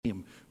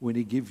when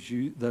he gives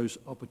you those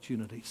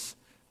opportunities.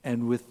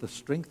 And with the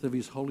strength of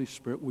his Holy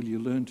Spirit, will you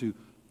learn to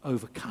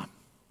overcome,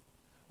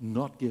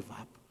 not give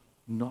up,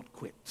 not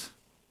quit.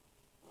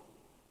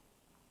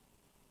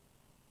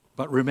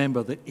 But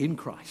remember that in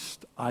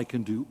Christ, I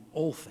can do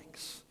all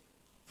things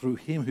through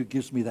him who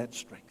gives me that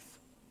strength.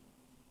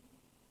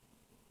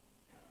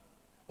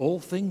 All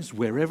things,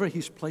 wherever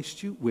he's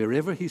placed you,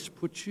 wherever he's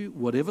put you,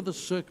 whatever the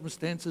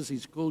circumstances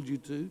he's called you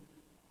to,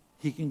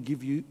 he can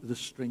give you the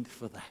strength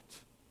for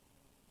that.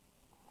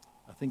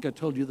 I think I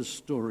told you the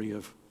story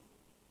of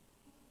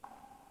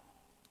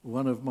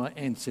one of my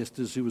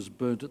ancestors who was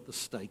burnt at the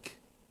stake.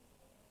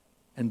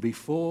 And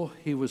before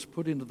he was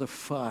put into the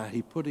fire,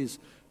 he put his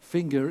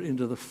finger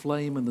into the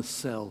flame and the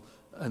cell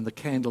and the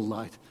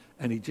candlelight,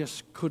 and he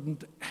just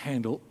couldn't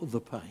handle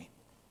the pain.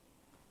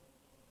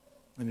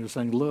 And he was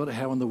saying, Lord,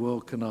 how in the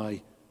world can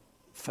I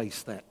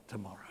face that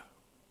tomorrow?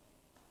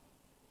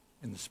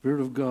 And the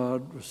Spirit of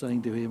God was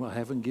saying to him, I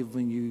haven't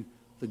given you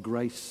the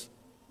grace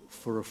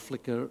for a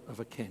flicker of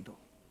a candle,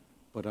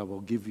 but I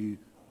will give you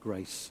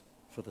grace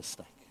for the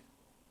stake.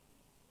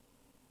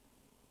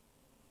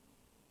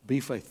 Be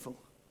faithful,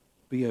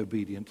 be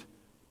obedient,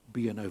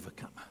 be an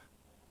overcomer.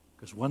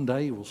 Because one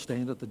day you will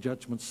stand at the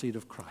judgment seat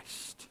of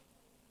Christ.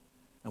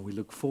 And we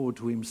look forward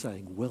to him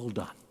saying, well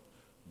done,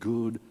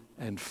 good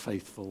and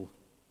faithful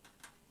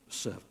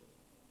servant.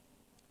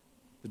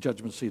 The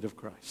judgment seat of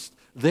Christ.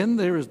 Then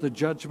there is the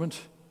judgment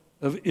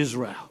of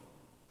Israel.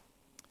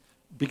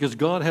 Because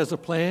God has a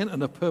plan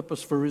and a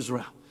purpose for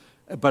Israel.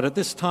 But at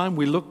this time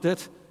we looked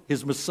at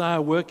his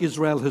Messiah work.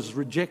 Israel has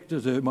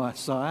rejected her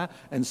Messiah,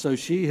 and so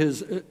she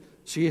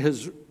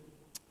has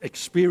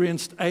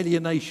experienced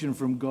alienation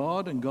from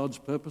God and God's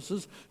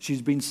purposes.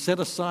 She's been set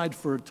aside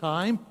for a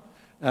time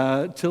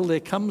till there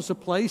comes a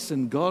place,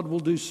 and God will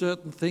do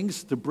certain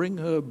things to bring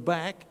her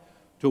back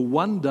to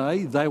one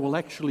day they will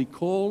actually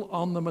call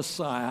on the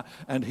Messiah,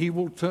 and he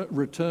will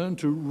return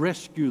to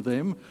rescue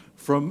them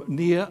from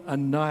near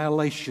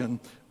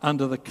annihilation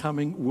under the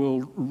coming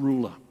world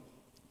ruler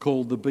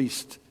called the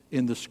beast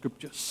in the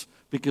scriptures,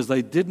 because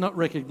they did not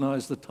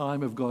recognize the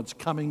time of God's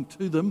coming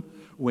to them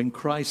when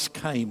Christ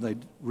came. They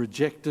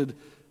rejected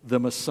the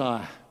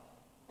Messiah.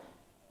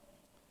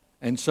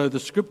 And so the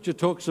scripture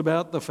talks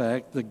about the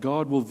fact that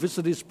God will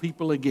visit his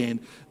people again.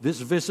 This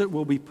visit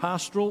will be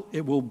pastoral,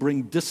 it will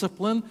bring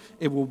discipline,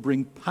 it will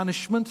bring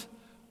punishment,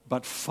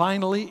 but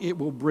finally it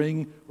will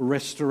bring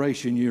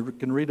restoration. You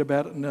can read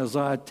about it in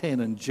Isaiah 10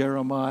 and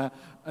Jeremiah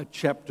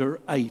chapter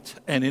 8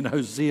 and in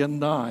Hosea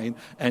 9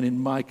 and in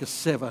Micah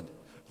 7.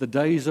 The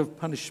days of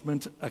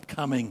punishment are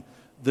coming,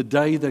 the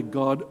day that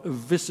God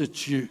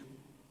visits you.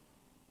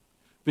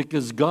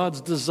 Because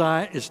God's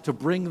desire is to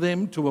bring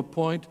them to a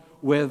point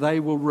where they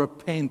will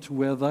repent,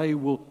 where they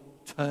will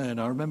turn.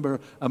 I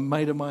remember a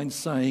mate of mine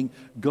saying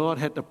God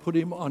had to put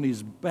him on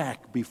his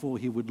back before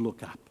he would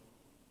look up.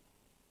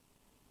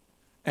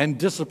 And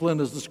discipline,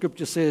 as the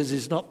scripture says,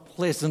 is not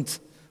pleasant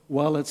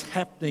while it's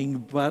happening,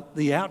 but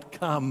the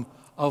outcome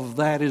of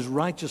that is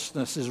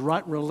righteousness, is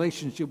right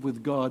relationship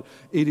with God.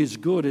 It is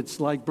good. It's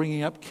like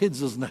bringing up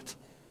kids, isn't it?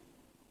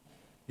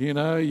 You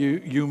know,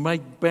 you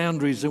make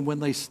boundaries, and when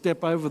they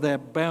step over their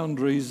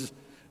boundaries,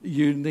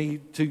 you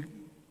need to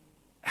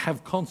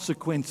have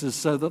consequences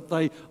so that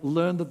they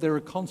learn that there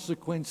are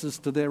consequences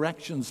to their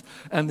actions,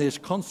 and there's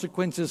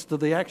consequences to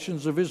the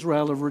actions of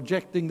Israel of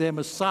rejecting their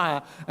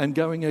Messiah and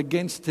going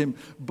against him.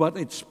 But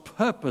its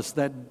purpose,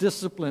 that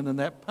discipline and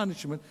that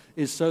punishment,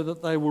 is so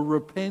that they will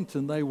repent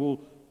and they will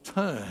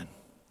turn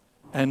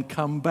and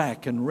come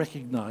back and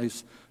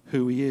recognize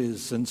who he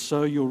is. And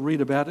so you'll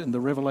read about it in the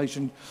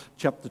Revelation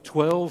chapter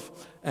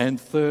 12 and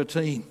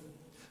 13.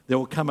 There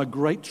will come a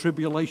great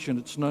tribulation.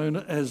 It's known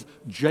as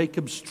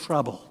Jacob's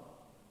trouble,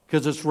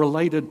 because it's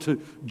related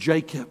to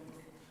Jacob,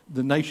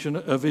 the nation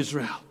of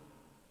Israel.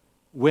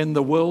 When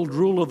the world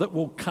ruler that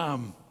will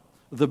come,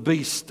 the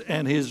beast,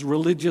 and his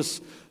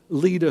religious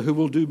leader who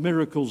will do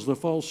miracles, the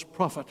false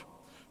prophet,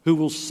 who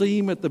will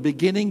seem at the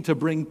beginning to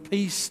bring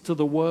peace to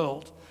the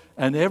world,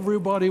 and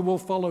everybody will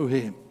follow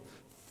him,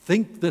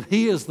 think that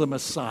he is the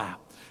Messiah,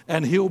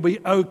 and he'll be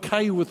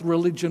okay with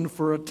religion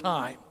for a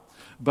time.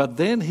 But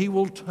then he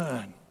will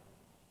turn,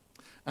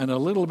 and a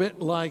little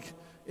bit like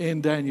in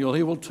Daniel,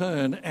 he will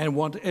turn and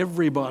want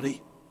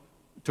everybody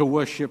to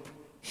worship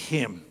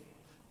him.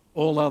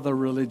 All other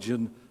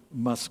religion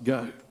must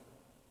go.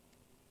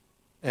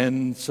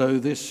 And so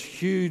this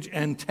huge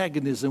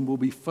antagonism will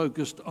be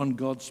focused on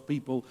God's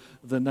people,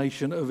 the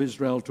nation of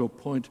Israel, to a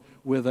point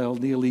where they'll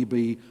nearly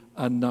be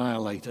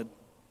annihilated.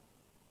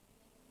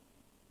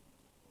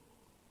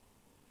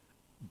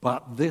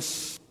 But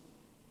this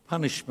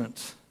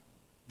punishment,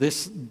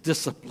 this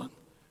discipline,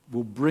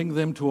 will bring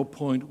them to a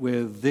point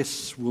where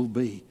this will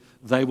be.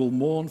 They will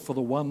mourn for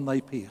the one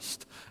they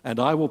pierced. And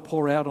I will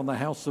pour out on the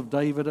house of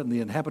David and the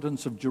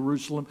inhabitants of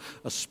Jerusalem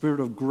a spirit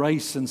of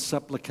grace and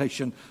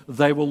supplication.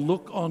 They will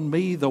look on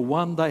me, the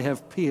one they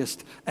have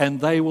pierced,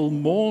 and they will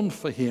mourn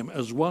for him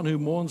as one who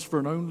mourns for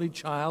an only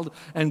child,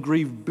 and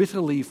grieve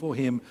bitterly for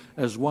him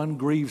as one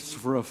grieves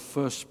for a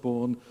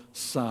firstborn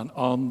son.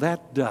 On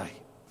that day,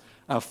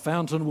 A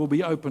fountain will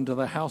be opened to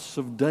the house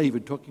of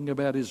David, talking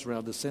about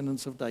Israel,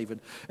 descendants of David,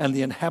 and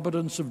the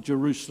inhabitants of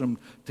Jerusalem,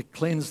 to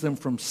cleanse them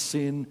from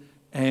sin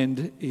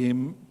and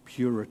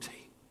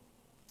impurity.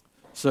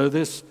 So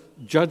this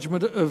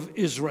judgment of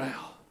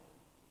Israel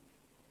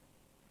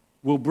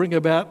will bring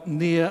about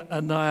near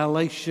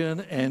annihilation,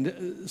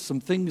 and some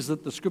things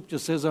that the scripture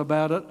says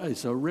about it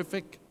is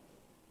horrific.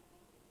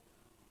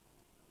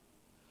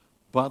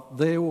 But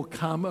there will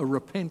come a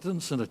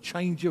repentance and a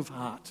change of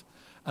heart,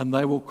 and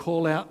they will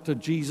call out to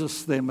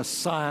Jesus, their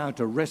Messiah,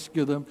 to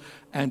rescue them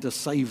and to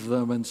save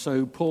them. And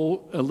so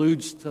Paul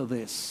alludes to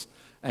this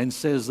and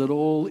says that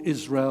all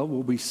Israel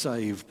will be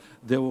saved.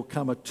 There will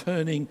come a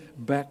turning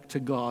back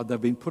to God.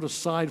 They've been put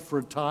aside for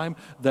a time.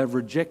 They've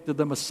rejected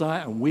the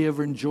Messiah, and we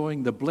are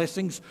enjoying the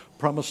blessings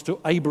promised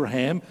to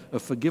Abraham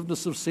of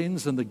forgiveness of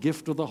sins and the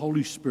gift of the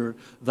Holy Spirit.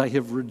 They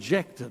have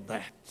rejected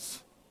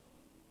that.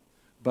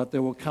 But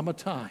there will come a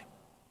time,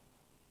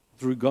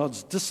 through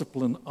God's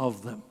discipline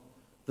of them,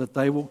 that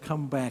they will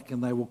come back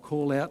and they will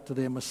call out to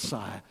their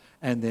Messiah,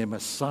 and their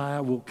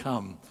Messiah will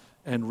come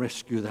and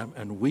rescue them,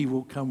 and we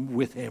will come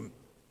with him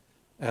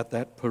at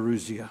that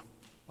Parousia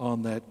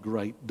on that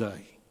great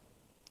day.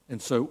 And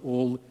so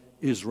all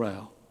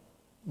Israel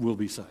will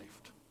be saved.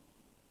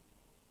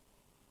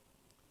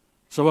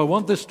 So I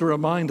want this to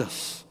remind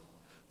us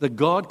that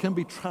God can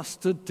be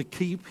trusted to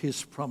keep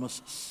his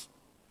promises.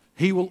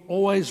 He will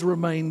always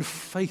remain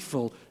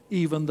faithful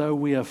even though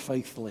we are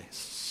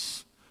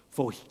faithless,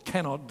 for he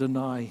cannot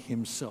deny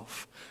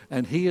himself.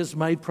 And he has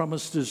made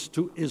promises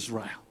to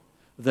Israel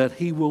that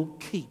he will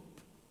keep.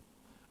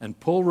 And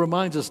Paul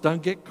reminds us,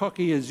 don't get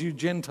cocky as you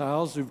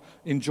Gentiles who've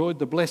enjoyed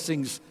the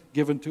blessings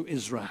given to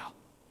Israel.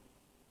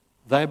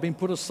 They have been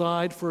put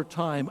aside for a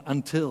time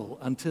until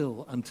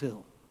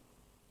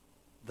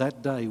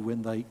that day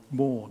when they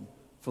mourn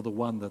for the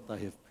one that they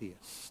have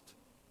pierced.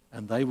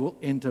 And they will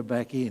enter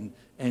back in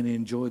and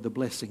enjoy the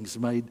blessings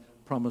made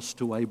promised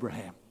to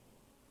Abraham,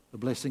 the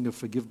blessing of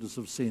forgiveness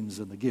of sins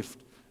and the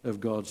gift of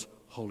God's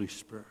Holy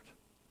Spirit.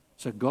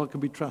 So God can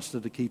be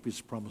trusted to keep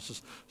his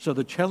promises. So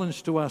the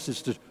challenge to us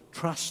is to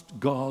trust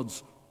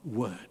God's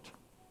word.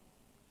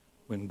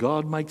 When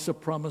God makes a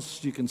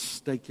promise, you can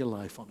stake your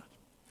life on it.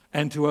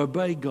 And to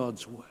obey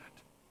God's word.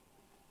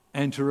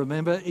 And to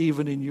remember,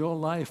 even in your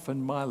life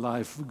and my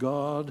life,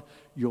 God,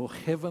 your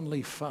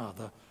heavenly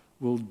Father,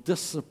 will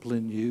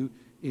discipline you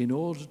in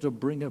order to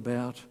bring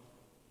about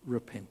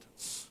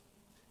repentance,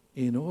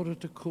 in order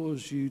to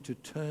cause you to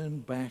turn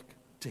back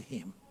to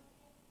him.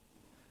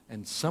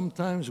 And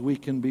sometimes we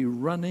can be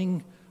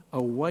running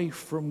away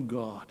from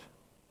God.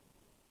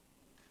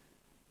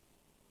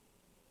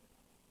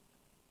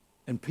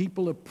 And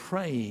people are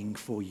praying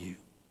for you.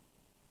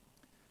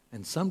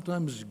 And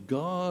sometimes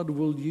God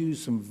will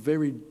use some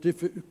very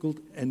difficult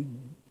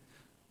and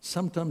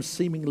sometimes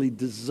seemingly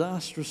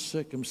disastrous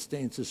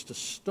circumstances to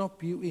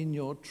stop you in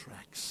your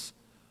tracks.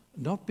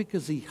 Not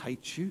because he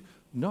hates you,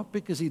 not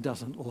because he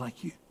doesn't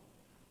like you,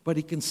 but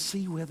he can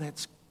see where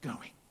that's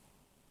going.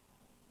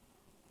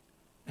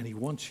 And he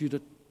wants you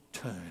to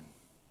turn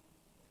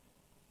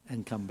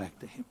and come back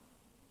to him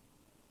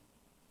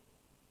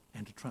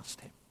and to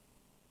trust him.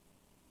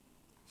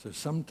 So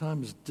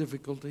sometimes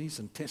difficulties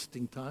and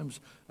testing times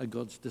are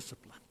God's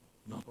discipline.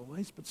 Not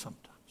always, but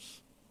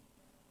sometimes.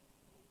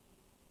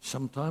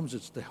 Sometimes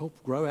it's to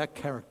help grow our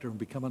character and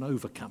become an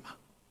overcomer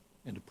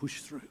and to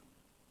push through.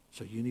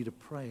 So you need to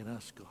pray and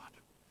ask God,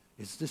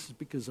 is this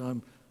because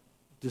I'm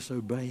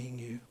disobeying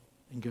you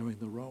and going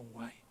the wrong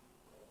way?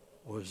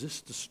 Or is this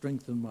to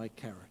strengthen my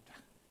character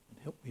and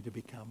help me to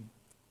become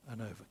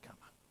an overcomer?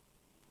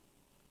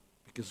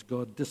 Because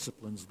God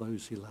disciplines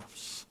those he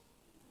loves,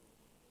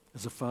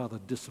 as a father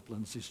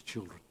disciplines his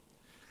children.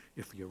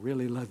 If you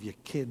really love your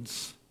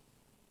kids,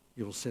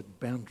 you'll set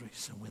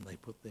boundaries, and when they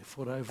put their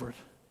foot over it,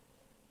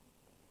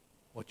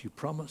 what you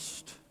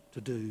promised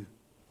to do,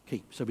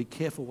 keep. So be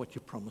careful what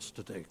you promise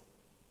to do.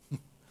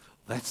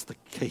 That's the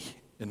key,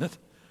 isn't it?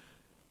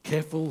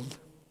 Careful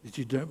that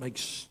you don't make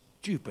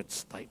stupid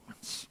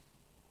statements.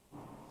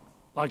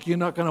 Like you're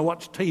not going to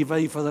watch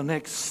TV for the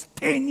next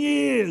 10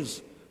 years.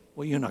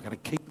 Well, you're not going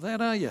to keep that,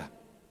 are you?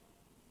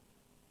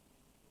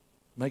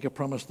 Make a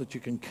promise that you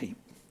can keep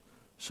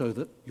so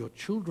that your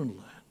children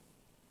learn.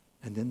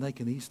 And then they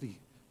can easily,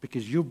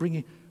 because you're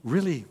bringing,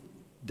 really,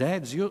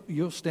 dads,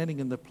 you're standing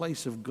in the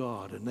place of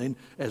God. And then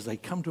as they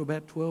come to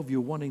about 12, you're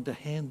wanting to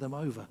hand them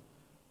over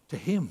to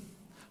him.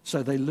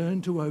 So they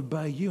learn to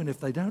obey you. And if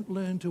they don't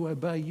learn to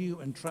obey you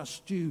and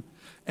trust you,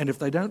 and if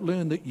they don't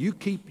learn that you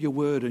keep your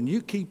word and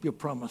you keep your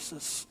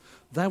promises,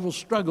 they will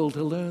struggle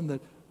to learn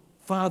that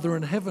Father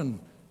in heaven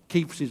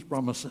keeps his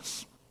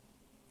promises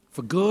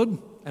for good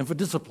and for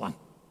discipline,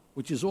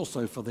 which is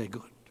also for their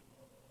good.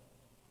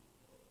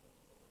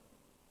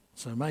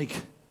 So make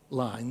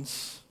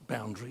lines,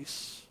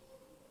 boundaries,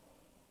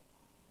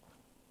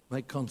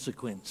 make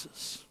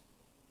consequences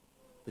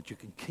that you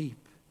can keep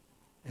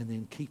and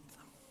then keep them.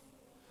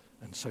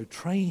 And so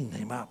train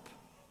them up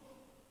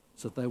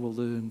so that they will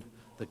learn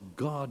that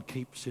God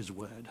keeps his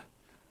word.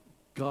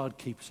 God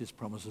keeps his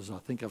promises. I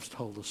think I've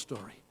told the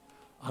story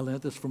I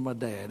learned this from my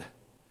dad.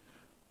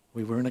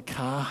 We were in a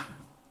car.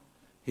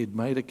 He'd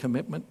made a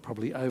commitment,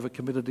 probably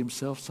overcommitted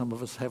himself. Some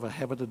of us have a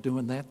habit of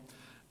doing that,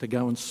 to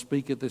go and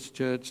speak at this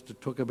church, to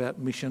talk about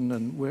mission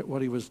and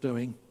what he was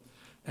doing.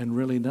 And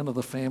really none of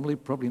the family,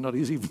 probably not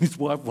even his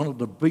wife, wanted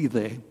to be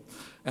there.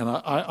 And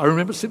I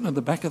remember sitting in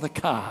the back of the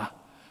car,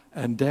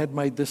 and Dad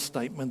made this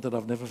statement that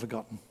I've never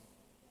forgotten.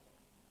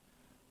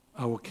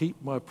 I will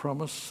keep my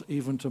promise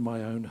even to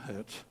my own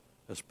hurt,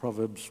 as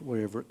Proverbs,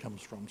 wherever it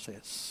comes from,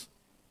 says.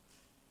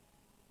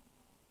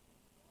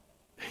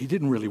 He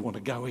didn't really want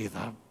to go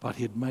either, but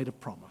he had made a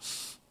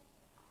promise,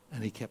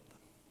 and he kept them.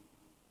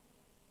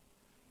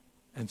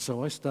 And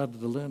so I started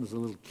to learn as a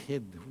little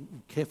kid,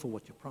 careful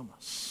what you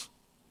promise,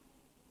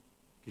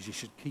 because you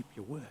should keep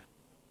your word.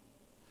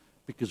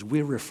 Because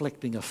we're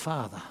reflecting a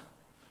Father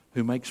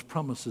who makes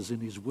promises in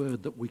his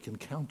word that we can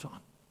count on.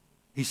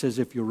 He says,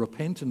 if you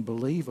repent and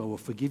believe, I will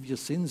forgive your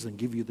sins and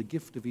give you the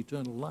gift of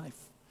eternal life.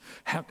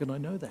 How can I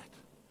know that?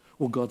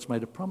 Well, God's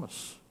made a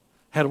promise.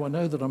 How do I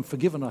know that I'm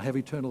forgiven? I have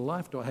eternal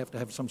life. Do I have to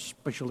have some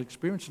special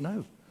experience?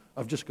 No.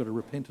 I've just got to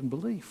repent and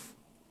believe.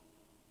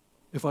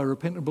 If I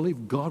repent and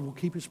believe, God will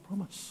keep his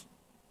promise.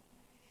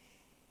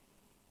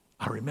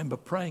 I remember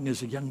praying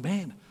as a young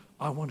man.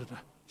 I wanted to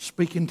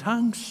speak in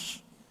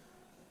tongues.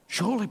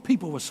 Surely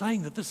people were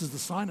saying that this is the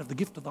sign of the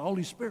gift of the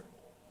Holy Spirit.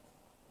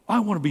 I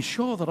want to be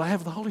sure that I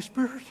have the Holy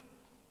Spirit.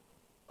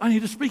 I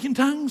need to speak in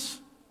tongues.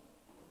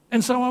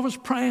 And so I was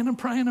praying and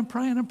praying and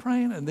praying and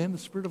praying. And then the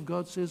Spirit of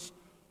God says,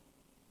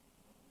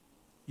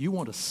 you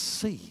want to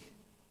see,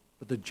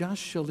 but the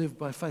just shall live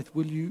by faith.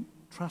 Will you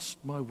trust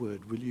my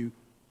word? Will you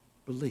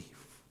believe?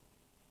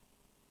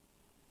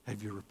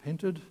 Have you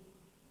repented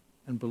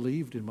and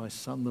believed in my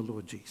Son, the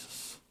Lord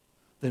Jesus?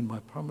 Then my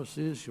promise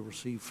is you'll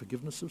receive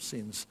forgiveness of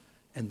sins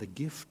and the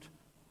gift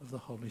of the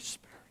Holy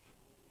Spirit.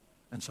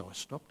 And so I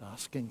stopped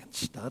asking and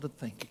started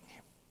thanking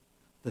him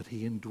that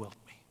he indwelt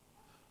me.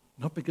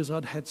 Not because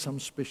I'd had some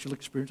special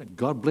experience, and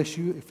God bless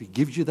you if he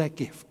gives you that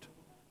gift,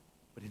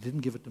 but he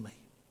didn't give it to me.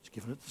 He's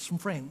given it to some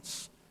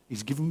friends.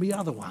 He's given me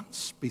other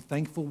ones. Be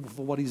thankful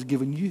for what he's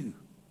given you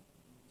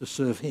to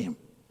serve him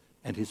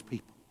and his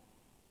people.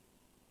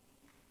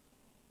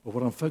 But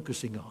what I'm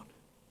focusing on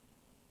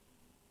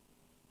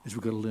is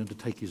we've got to learn to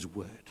take his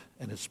word.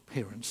 And as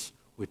parents,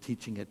 we're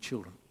teaching our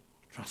children,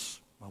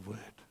 trust my word.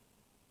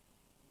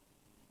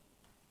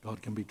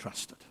 God can be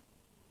trusted.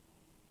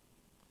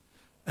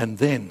 And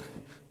then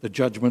the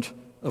judgment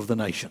of the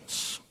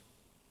nations.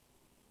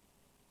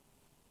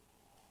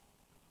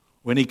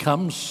 When he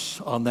comes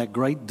on that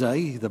great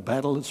day, the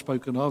battle is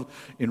spoken of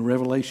in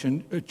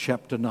Revelation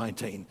chapter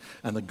 19.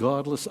 And the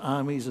godless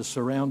armies are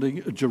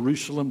surrounding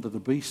Jerusalem that the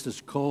beast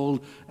is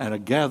called and are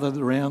gathered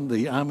around.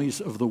 The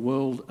armies of the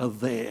world are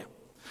there.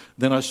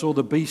 Then I saw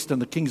the beast and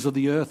the kings of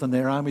the earth and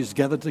their armies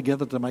gathered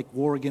together to make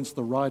war against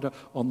the rider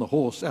on the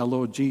horse, our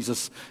Lord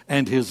Jesus,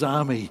 and his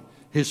army,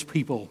 his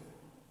people.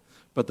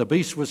 But the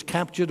beast was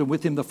captured, and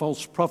with him the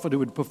false prophet who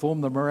had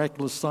performed the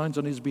miraculous signs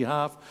on his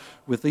behalf.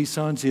 With these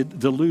signs he had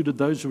deluded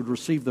those who had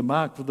received the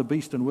mark of the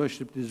beast and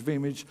worshipped his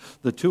image.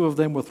 The two of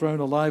them were thrown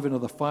alive into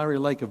the fiery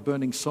lake of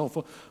burning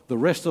sulfur. The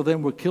rest of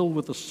them were killed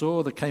with the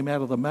sword that came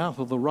out of the mouth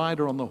of the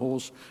rider on the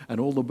horse, and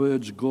all the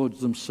birds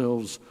gorged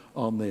themselves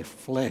on their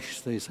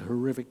flesh. There's a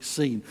horrific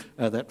scene,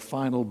 that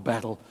final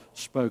battle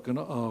spoken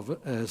of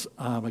as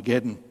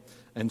Armageddon.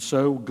 And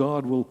so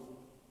God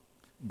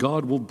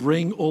will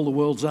bring all the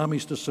world's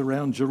armies to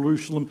surround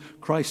Jerusalem.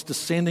 Christ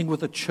descending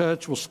with the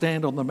church will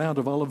stand on the Mount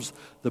of Olives.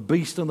 The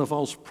beast and the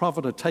false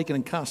prophet are taken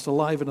and cast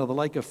alive into the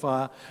lake of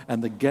fire,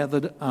 and the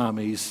gathered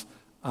armies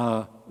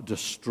are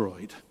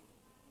destroyed.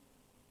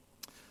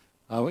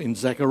 In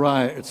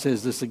Zechariah it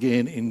says this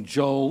again. In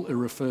Joel it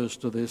refers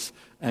to this,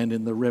 and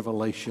in the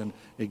Revelation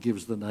it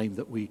gives the name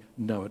that we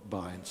know it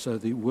by. And so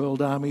the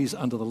world armies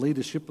under the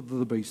leadership of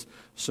the beast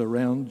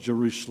surround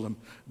Jerusalem,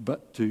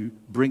 but to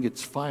bring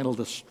its final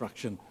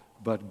destruction.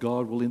 But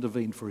God will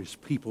intervene, for his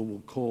people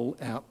will call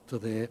out to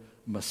their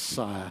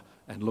Messiah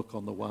and look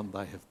on the one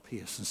they have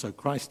pierced. And so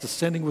Christ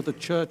descending with the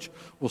church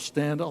will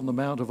stand on the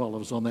Mount of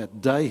Olives. On that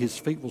day his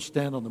feet will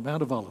stand on the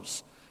Mount of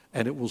Olives,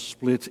 and it will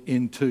split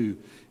in two.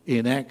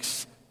 In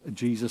Acts,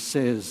 Jesus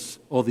says,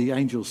 or the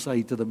angels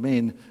say to the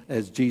men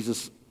as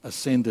Jesus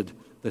ascended,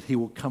 that he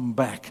will come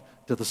back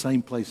to the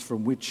same place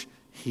from which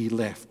he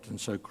left. And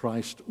so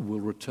Christ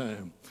will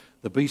return.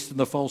 The beast and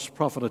the false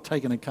prophet are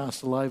taken and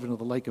cast alive into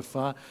the lake of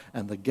fire,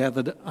 and the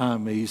gathered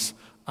armies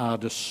are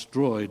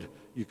destroyed.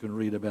 You can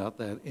read about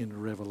that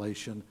in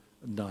Revelation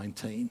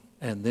 19.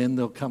 And then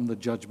there'll come the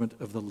judgment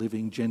of the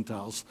living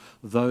Gentiles,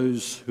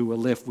 those who are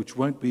left, which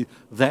won't be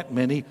that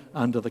many,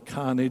 under the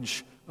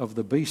carnage of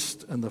the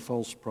beast and the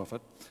false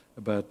prophet.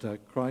 But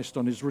Christ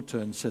on his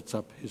return sets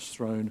up his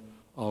throne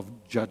of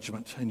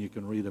judgment. And you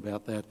can read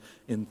about that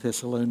in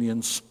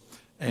Thessalonians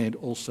and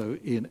also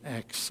in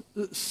Acts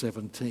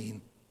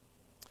 17.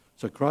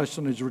 So Christ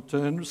on his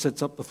return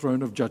sets up the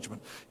throne of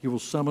judgment. He will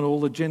summon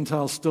all the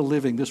Gentiles still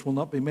living. This will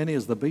not be many,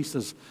 as the beast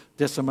has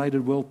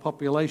decimated world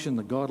population.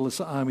 The godless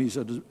armies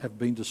have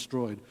been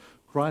destroyed.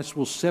 Christ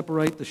will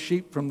separate the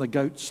sheep from the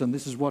goats, and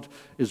this is what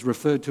is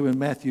referred to in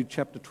Matthew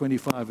chapter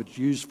 25. It's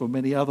used for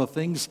many other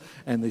things,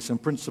 and there's some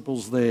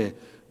principles there.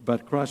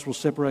 But Christ will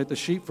separate the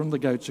sheep from the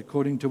goats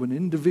according to an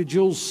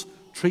individual's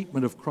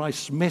treatment of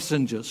Christ's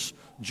messengers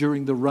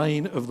during the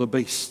reign of the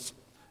beast.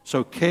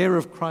 So care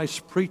of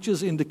Christ's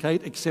preachers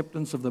indicate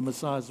acceptance of the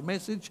Messiah's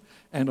message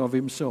and of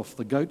himself.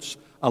 The goats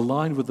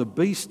aligned with the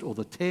beast, or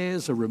the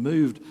tares, are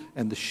removed,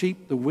 and the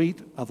sheep, the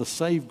wheat, are the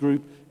saved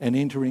group and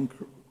entering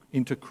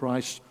into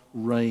Christ's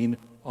reign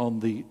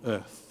on the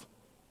earth,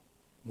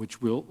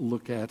 which we'll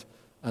look at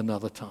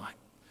another time.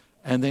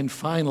 And then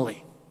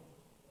finally,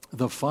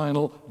 the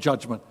final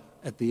judgment.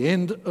 At the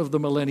end of the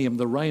millennium,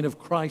 the reign of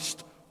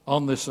Christ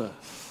on this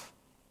earth,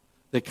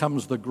 there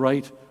comes the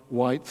great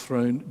white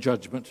throne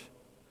judgment.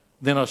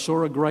 Then I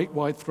saw a great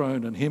white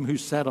throne, and him who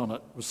sat on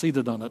it was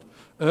seated on it.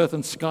 Earth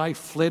and sky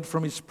fled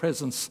from his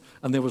presence,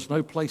 and there was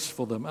no place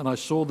for them. And I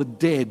saw the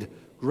dead,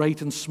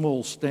 great and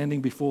small,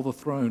 standing before the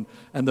throne,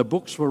 and the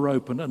books were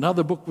open.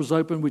 Another book was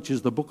open, which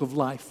is the book of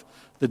life.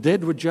 The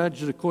dead were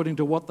judged according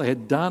to what they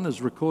had done,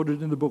 as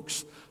recorded in the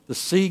books. The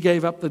sea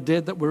gave up the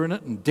dead that were in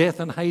it, and death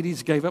and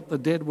Hades gave up the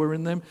dead were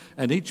in them,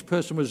 and each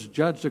person was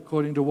judged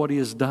according to what he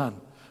has done.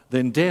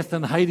 Then death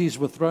and Hades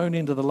were thrown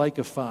into the lake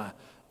of fire.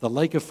 The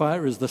lake of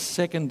fire is the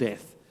second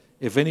death.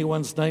 If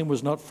anyone's name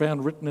was not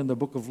found written in the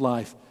book of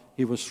life,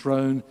 he was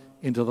thrown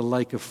into the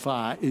lake of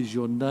fire. Is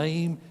your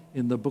name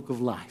in the book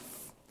of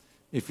life?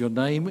 If your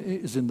name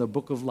is in the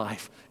book of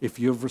life, if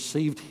you've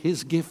received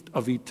his gift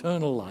of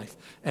eternal life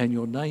and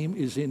your name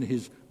is in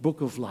his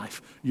book of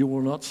life, you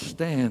will not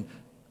stand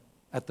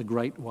at the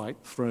great white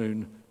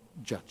throne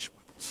judgment.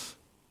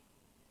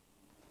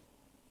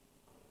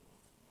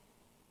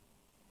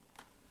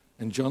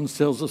 And John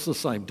tells us the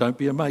same. Don't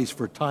be amazed,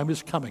 for a time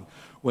is coming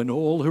when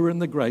all who are in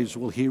the graves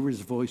will hear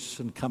his voice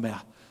and come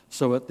out.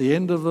 So at the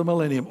end of the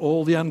millennium,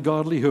 all the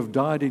ungodly who have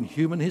died in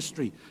human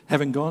history,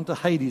 having gone to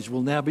Hades,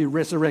 will now be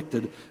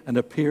resurrected and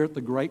appear at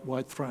the great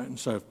white throne.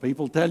 So if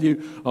people tell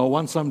you, oh,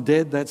 once I'm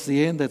dead, that's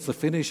the end, that's the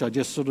finish, I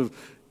just sort of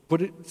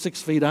put it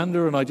 6 feet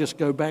under and I just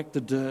go back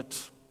to dirt.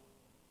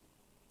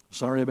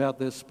 Sorry about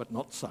this, but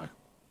not so.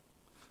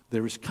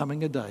 There is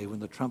coming a day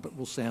when the trumpet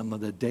will sound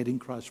and the dead in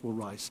Christ will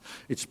rise.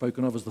 It's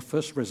spoken of as the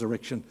first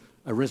resurrection,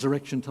 a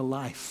resurrection to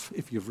life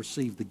if you've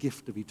received the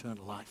gift of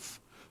eternal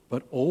life.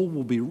 But all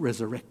will be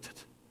resurrected.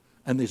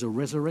 And there's a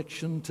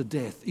resurrection to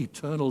death,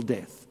 eternal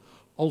death,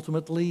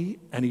 ultimately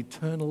and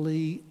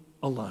eternally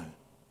alone.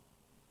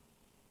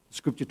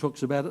 Scripture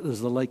talks about it as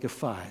the lake of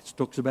fire. It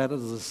talks about it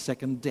as a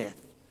second death.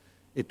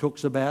 It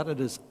talks about it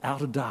as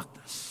outer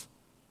darkness,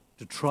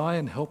 to try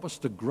and help us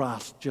to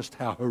grasp just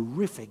how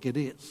horrific it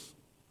is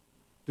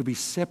to be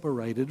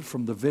separated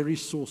from the very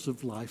source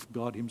of life,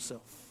 God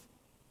himself.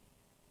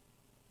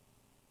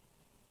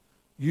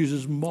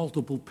 Uses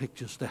multiple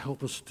pictures to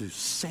help us to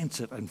sense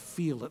it and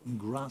feel it and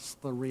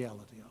grasp the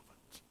reality of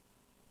it.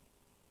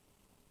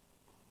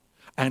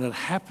 And it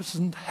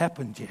hasn't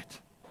happened yet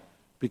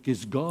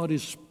because God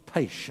is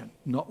patient,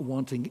 not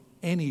wanting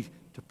any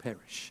to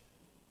perish,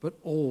 but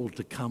all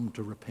to come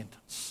to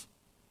repentance.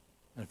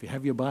 And if you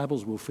have your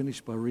Bibles, we'll finish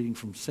by reading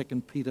from 2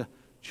 Peter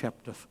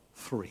chapter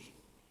 3.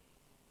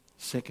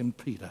 2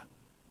 Peter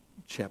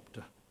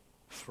chapter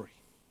 3.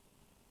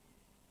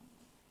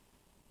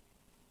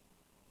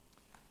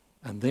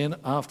 And then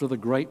after the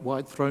great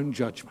white throne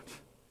judgment,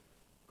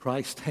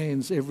 Christ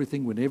hands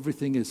everything when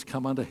everything has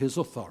come under his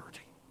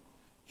authority.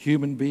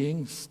 Human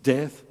beings,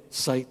 death,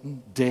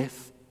 Satan,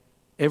 death,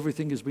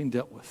 everything has been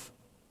dealt with.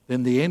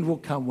 Then the end will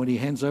come when he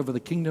hands over the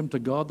kingdom to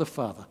God the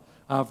Father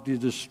after he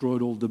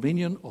destroyed all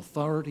dominion,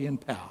 authority, and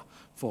power.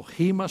 For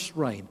he must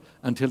reign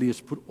until he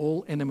has put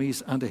all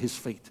enemies under his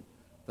feet.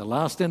 The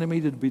last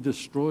enemy to be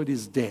destroyed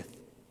is death.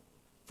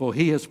 For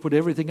he has put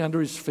everything under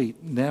his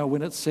feet. Now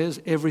when it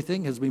says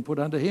everything has been put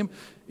under him,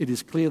 it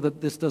is clear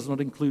that this does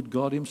not include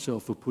God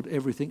himself, who put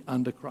everything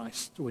under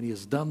Christ. When he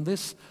has done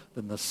this,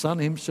 then the Son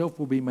himself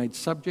will be made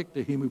subject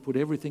to him who put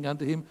everything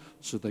under him,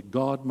 so that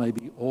God may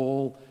be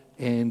all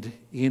and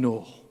in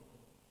all.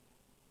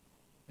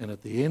 And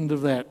at the end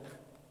of that,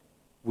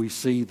 we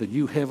see the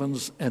new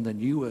heavens and the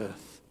new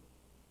earth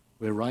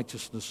where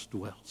righteousness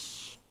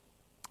dwells.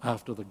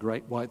 After the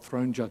great white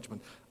throne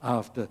judgment,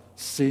 after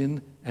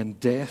sin and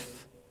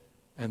death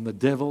and the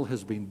devil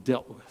has been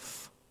dealt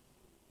with,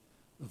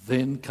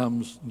 then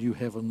comes new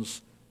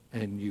heavens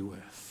and new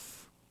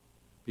earth.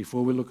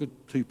 Before we look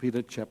at 2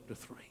 Peter chapter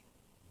 3.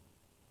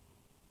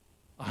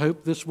 I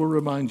hope this will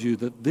remind you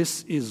that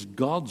this is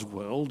God's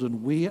world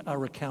and we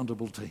are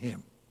accountable to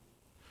him.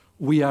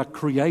 We are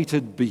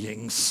created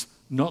beings,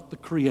 not the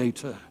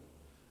creator,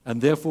 and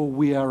therefore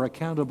we are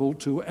accountable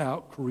to our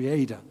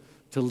creator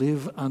to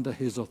live under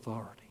his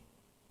authority.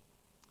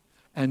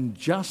 And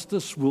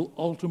justice will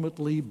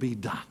ultimately be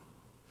done.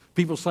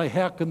 People say,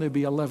 how can there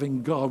be a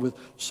loving God with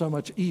so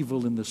much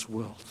evil in this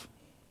world?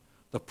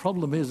 The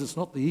problem is it's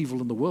not the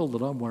evil in the world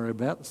that I'm worried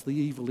about, it's the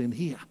evil in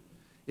here.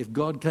 If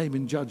God came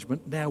in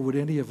judgment, now would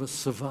any of us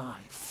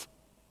survive?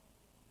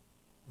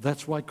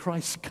 That's why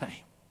Christ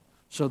came,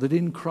 so that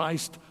in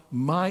Christ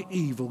my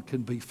evil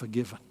can be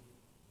forgiven.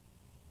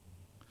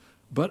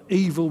 but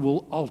evil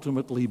will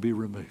ultimately be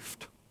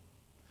removed.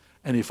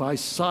 And if I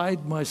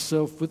side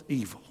myself with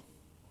evil,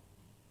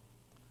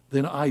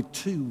 then I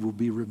too will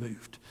be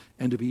removed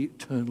and to be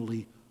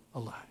eternally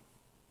alone,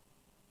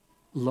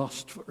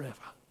 lost forever.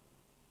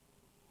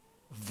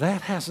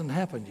 That hasn't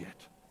happened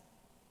yet,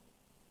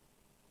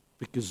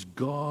 because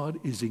God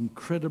is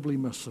incredibly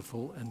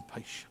merciful and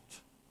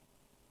patient.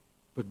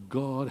 But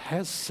God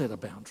has set a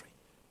boundary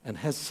and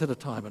has set a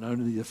time, and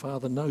only the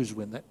Father knows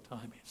when that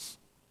time is.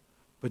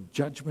 But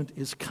judgment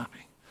is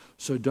coming.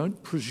 So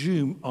don't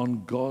presume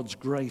on God's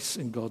grace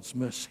and God's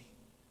mercy,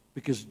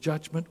 because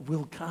judgment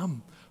will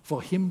come.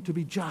 For him to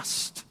be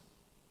just,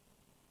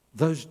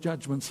 those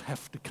judgments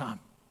have to come.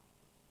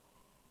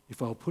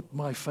 If I'll put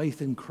my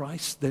faith in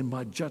Christ, then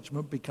my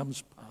judgment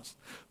becomes past.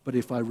 But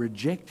if I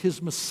reject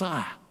his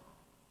Messiah,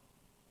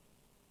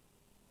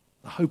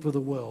 the hope of the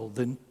world,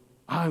 then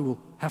I will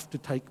have to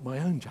take my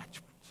own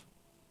judgment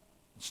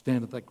and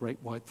stand at that great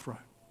white throne.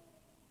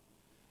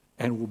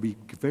 And it will be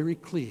very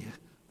clear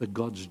that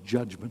God's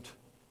judgment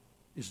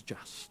is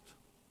just.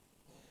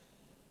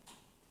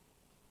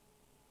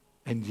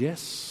 And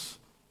yes,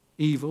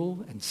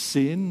 evil and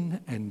sin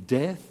and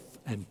death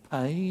and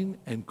pain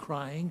and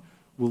crying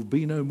will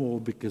be no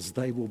more, because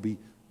they will be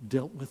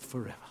dealt with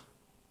forever.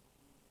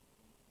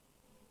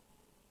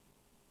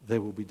 They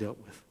will be dealt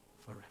with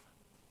forever.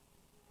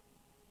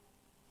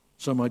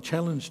 So my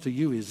challenge to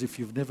you is, if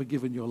you've never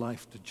given your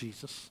life to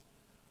Jesus,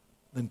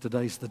 then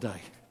today's the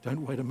day.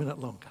 Don't wait a minute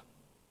longer.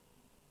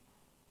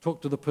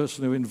 Talk to the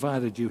person who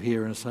invited you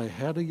here and say,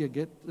 how do you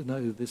get to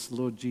know this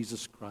Lord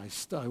Jesus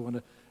Christ? I want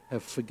to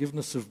have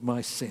forgiveness of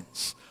my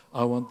sins.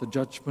 I want the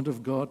judgment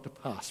of God to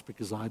pass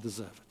because I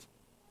deserve it.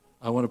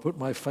 I want to put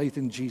my faith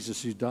in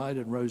Jesus, who died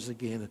and rose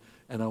again,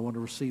 and I want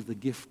to receive the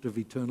gift of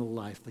eternal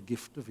life, the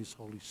gift of his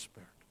Holy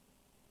Spirit,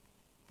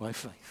 by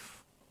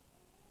faith.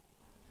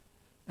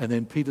 And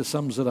then Peter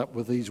sums it up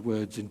with these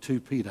words in 2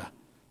 Peter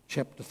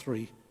chapter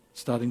 3,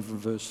 starting from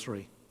verse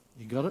 3.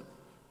 You got it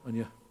on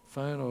your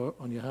phone or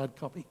on your hard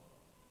copy?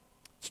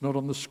 It's not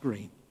on the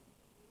screen.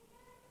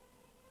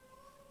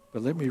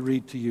 But let me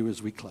read to you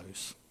as we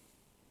close.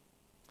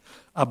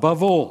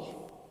 Above all,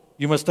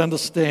 you must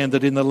understand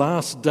that in the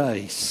last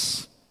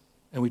days,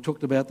 and we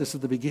talked about this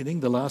at the beginning,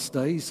 the last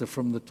days are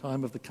from the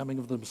time of the coming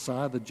of the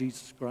Messiah, the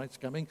Jesus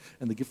Christ coming,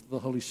 and the gift of the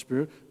Holy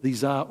Spirit.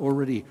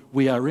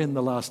 We are in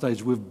the last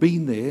days. We've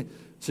been there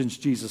since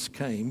Jesus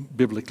came,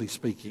 biblically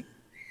speaking,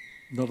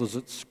 not as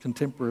it's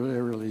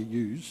contemporarily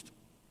used.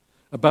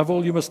 Above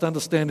all, you must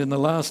understand in the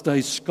last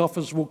days,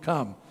 scoffers will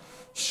come,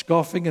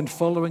 scoffing and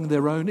following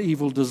their own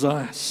evil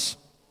desires.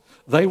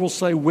 They will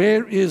say,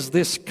 where is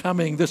this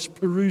coming, this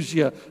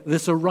parousia,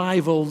 this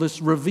arrival,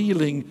 this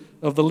revealing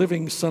of the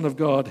living Son of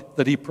God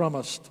that he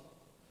promised?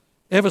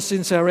 Ever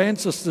since our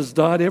ancestors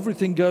died,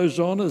 everything goes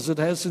on as it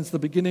has since the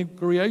beginning of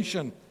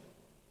creation.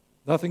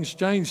 Nothing's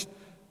changed.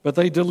 But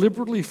they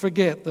deliberately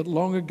forget that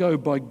long ago,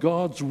 by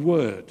God's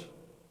word,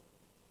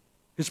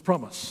 his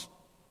promise,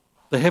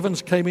 the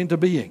heavens came into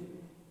being.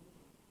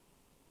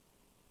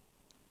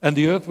 And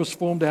the earth was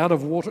formed out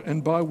of water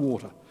and by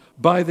water.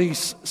 By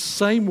these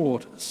same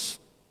waters,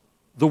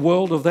 the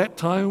world of that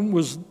time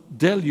was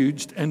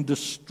deluged and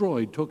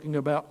destroyed, talking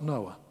about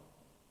Noah.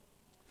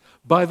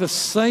 By the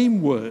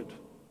same word,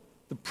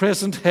 the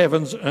present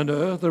heavens and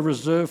earth are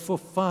reserved for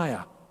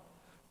fire,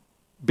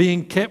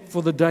 being kept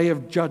for the day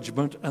of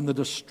judgment and the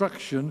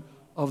destruction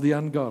of the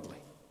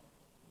ungodly.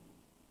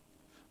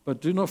 But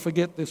do not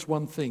forget this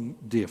one thing,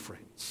 dear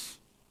friends.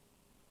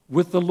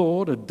 With the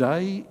Lord, a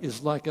day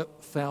is like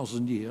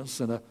 1,000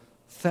 years, and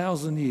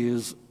 1,000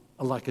 years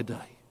are like a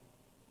day.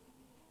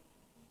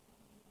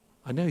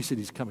 I know he said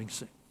he's coming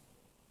soon,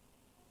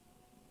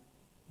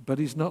 but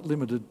he's not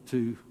limited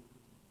to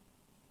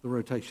the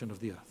rotation of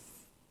the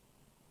earth.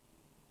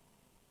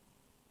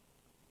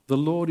 The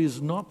Lord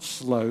is not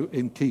slow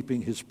in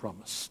keeping his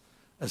promise,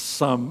 as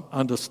some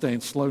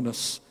understand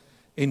slowness.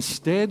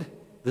 Instead,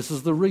 this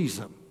is the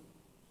reason.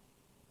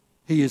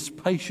 He is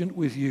patient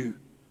with you,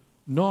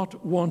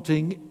 not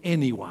wanting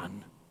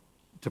anyone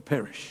to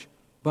perish,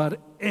 but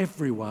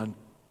everyone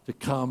to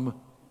come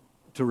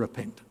to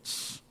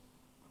repentance.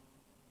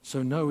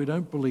 So no, we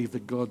don't believe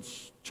that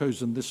God's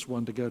chosen this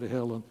one to go to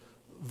hell and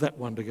that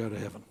one to go to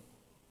heaven.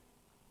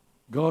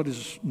 God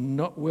is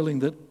not willing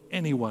that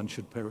anyone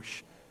should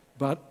perish,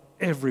 but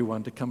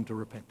everyone to come to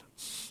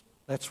repentance.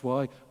 That's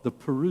why the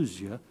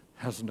parousia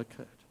hasn't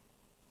occurred.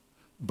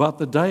 But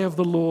the day of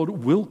the Lord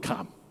will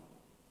come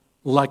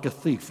like a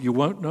thief. You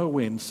won't know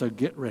when, so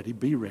get ready,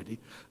 be ready.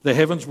 The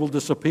heavens will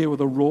disappear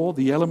with a roar,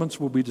 the elements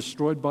will be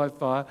destroyed by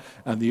fire,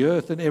 and the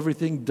earth and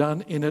everything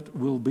done in it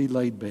will be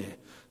laid bare.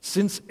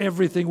 Since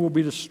everything will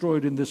be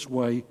destroyed in this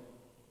way,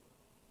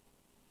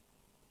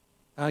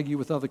 argue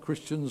with other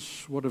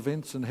Christians what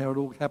events and how it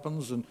all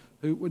happens and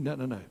who.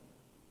 No.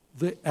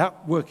 The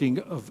outworking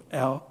of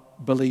our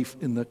belief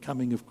in the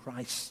coming of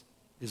Christ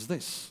is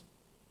this.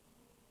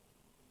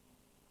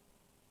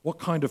 What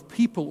kind of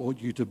people ought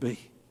you to be?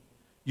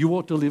 You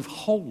ought to live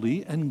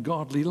holy and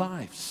godly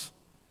lives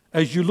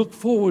as you look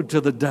forward to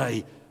the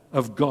day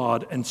of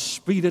God and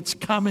speed its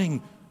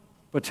coming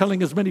by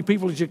telling as many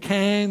people as you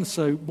can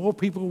so more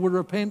people will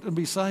repent and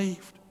be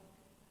saved.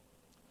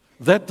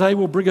 That day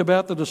will bring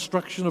about the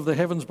destruction of the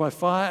heavens by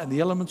fire, and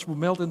the elements will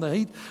melt in the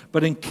heat.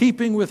 But in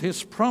keeping with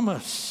his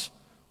promise,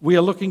 we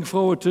are looking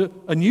forward to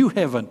a new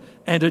heaven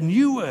and a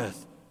new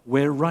earth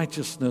where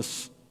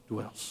righteousness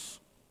dwells.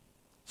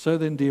 So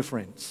then, dear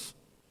friends,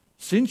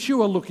 since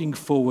you are looking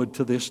forward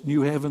to this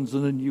new heavens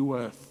and a new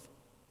earth,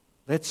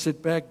 let's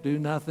sit back, do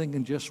nothing,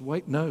 and just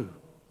wait. No.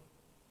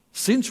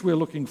 Since we're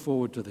looking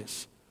forward to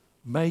this,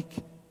 make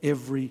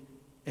every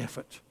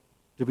effort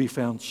to be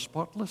found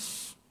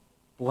spotless,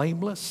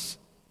 blameless,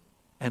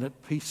 and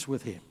at peace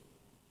with him.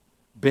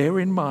 Bear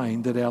in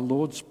mind that our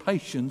Lord's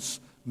patience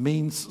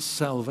means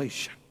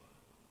salvation.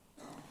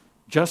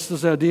 Just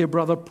as our dear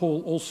brother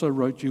Paul also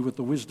wrote you with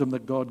the wisdom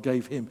that God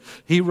gave him.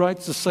 He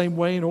writes the same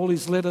way in all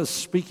his letters,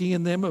 speaking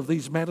in them of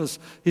these matters.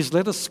 His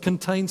letters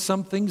contain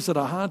some things that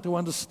are hard to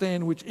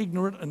understand, which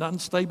ignorant and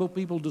unstable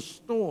people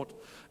distort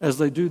as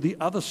they do the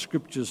other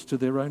scriptures to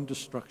their own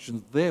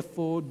destruction.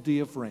 Therefore,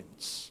 dear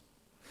friends,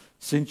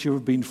 since you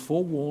have been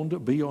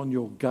forewarned, be on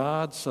your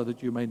guard so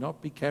that you may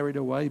not be carried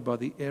away by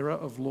the error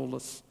of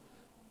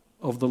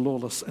the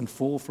lawless and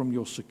fall from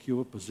your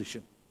secure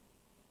position.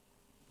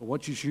 But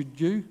what you should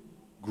do,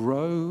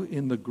 grow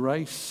in the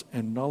grace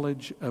and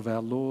knowledge of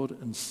our Lord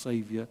and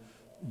Saviour,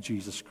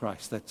 Jesus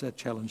Christ. That's our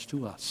challenge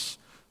to us.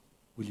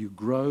 Will you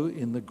grow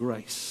in the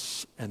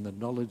grace and the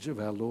knowledge of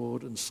our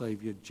Lord and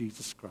Saviour,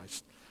 Jesus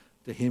Christ?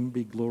 To him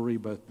be glory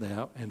both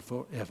now and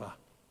forever.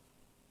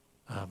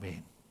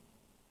 Amen.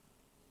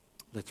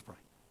 Let's pray.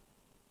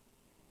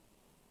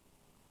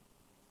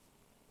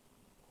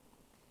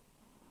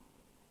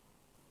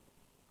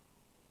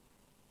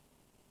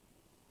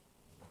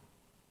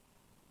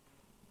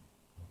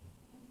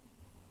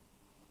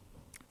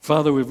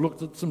 Father, we've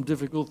looked at some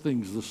difficult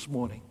things this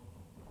morning.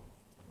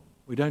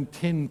 We don't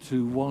tend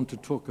to want to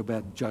talk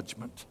about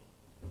judgment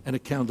and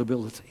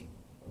accountability.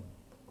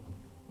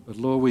 But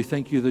Lord, we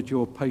thank you that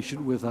you're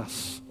patient with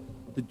us,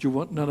 that you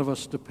want none of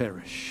us to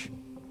perish.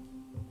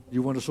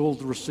 You want us all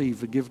to receive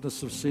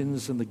forgiveness of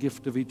sins and the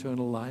gift of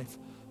eternal life.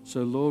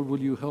 So Lord, will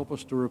you help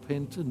us to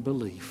repent and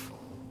believe?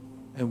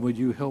 And will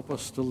you help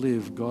us to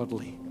live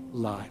godly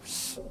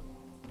lives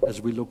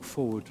as we look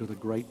forward to the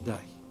great day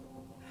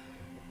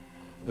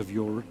of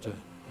your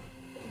return?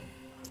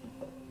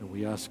 And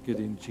we ask it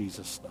in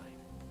Jesus'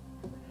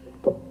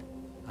 name.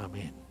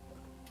 Amen.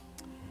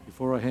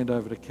 Before I hand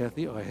over to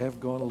Kathy, I have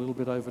gone a little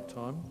bit over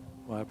time.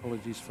 My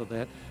apologies for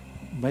that.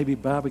 Maybe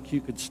barbecue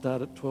could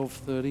start at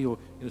 12:30 or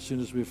as soon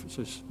as we've...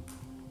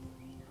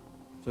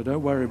 So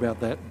don't worry about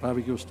that.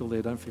 Barbecue is still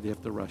there. Don't feel you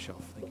have to rush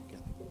off. Thank you,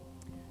 Kathy.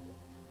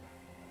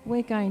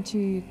 We're going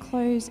to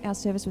close our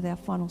service with our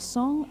final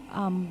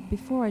song.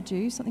 Before I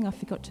do, something I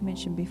forgot to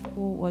mention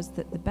before was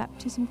that the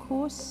baptism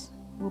course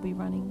will be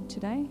running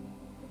today,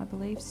 I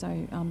believe.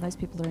 So those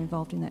people that are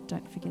involved in that,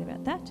 don't forget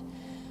about that.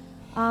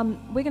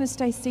 We're going to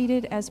stay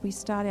seated as we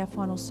start our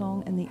final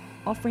song, and the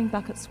offering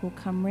buckets will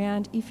come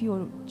round. If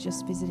you're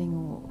just visiting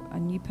or a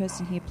new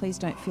person here, please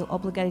don't feel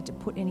obligated to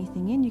put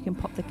anything in. You can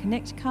pop the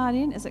Connect card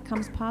in as it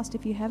comes past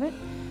if you have it.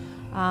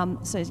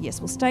 So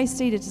yes, we'll stay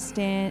seated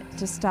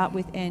to start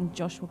with, and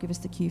Josh will give us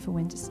the cue for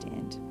when to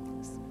stand.